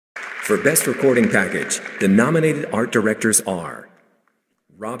For Best Recording Package, the nominated art directors are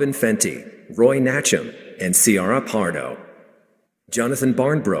Robin Fenty, Roy Natcham, and Ciara Pardo. Jonathan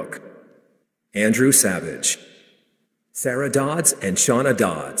Barnbrook, Andrew Savage, Sarah Dodds and Shauna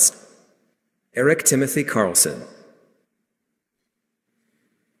Dodds, Eric Timothy Carlson.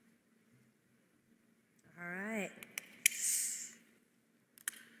 All right.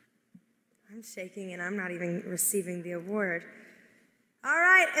 I'm shaking and I'm not even receiving the award. All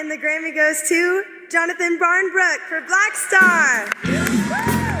right, and the Grammy goes to Jonathan Barnbrook for Blackstar.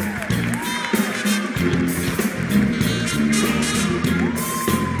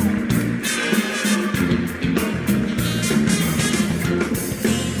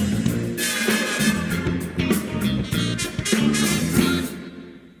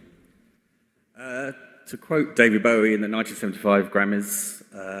 To quote David Bowie in the 1975 Grammys,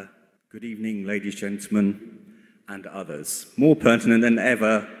 good evening, ladies, gentlemen, and others. More pertinent than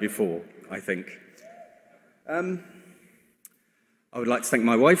ever before, I think. I would like to thank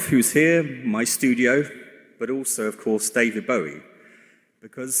my wife, who's here, my studio, but also, of course, David Bowie,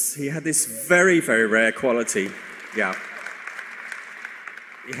 because he had this very, very rare quality. Yeah.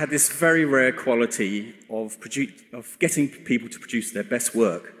 He had this very rare quality of getting people to produce their best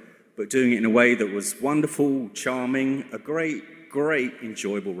work, but doing it in a way that was wonderful, charming, a great, great,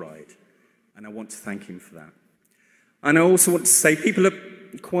 enjoyable ride. And I want to thank him for that. And I also want to say people are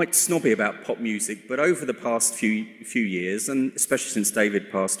quite snobby about pop music, but over the past few years, and especially since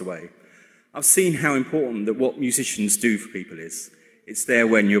David passed away, I've seen how important that what musicians do for people is. It's there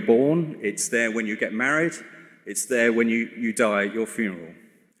when you're born, it's there when you get married, it's there when you die at your funeral.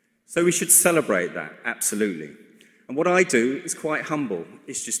 So we should celebrate that, absolutely. And what I do is quite humble.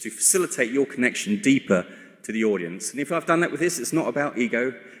 It's just to facilitate your connection deeper to the audience. And if I've done that with this, it's not about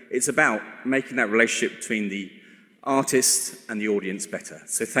ego. It's about making that relationship between the artist and the audience better.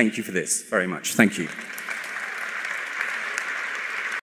 So thank you for this very much. Thank you.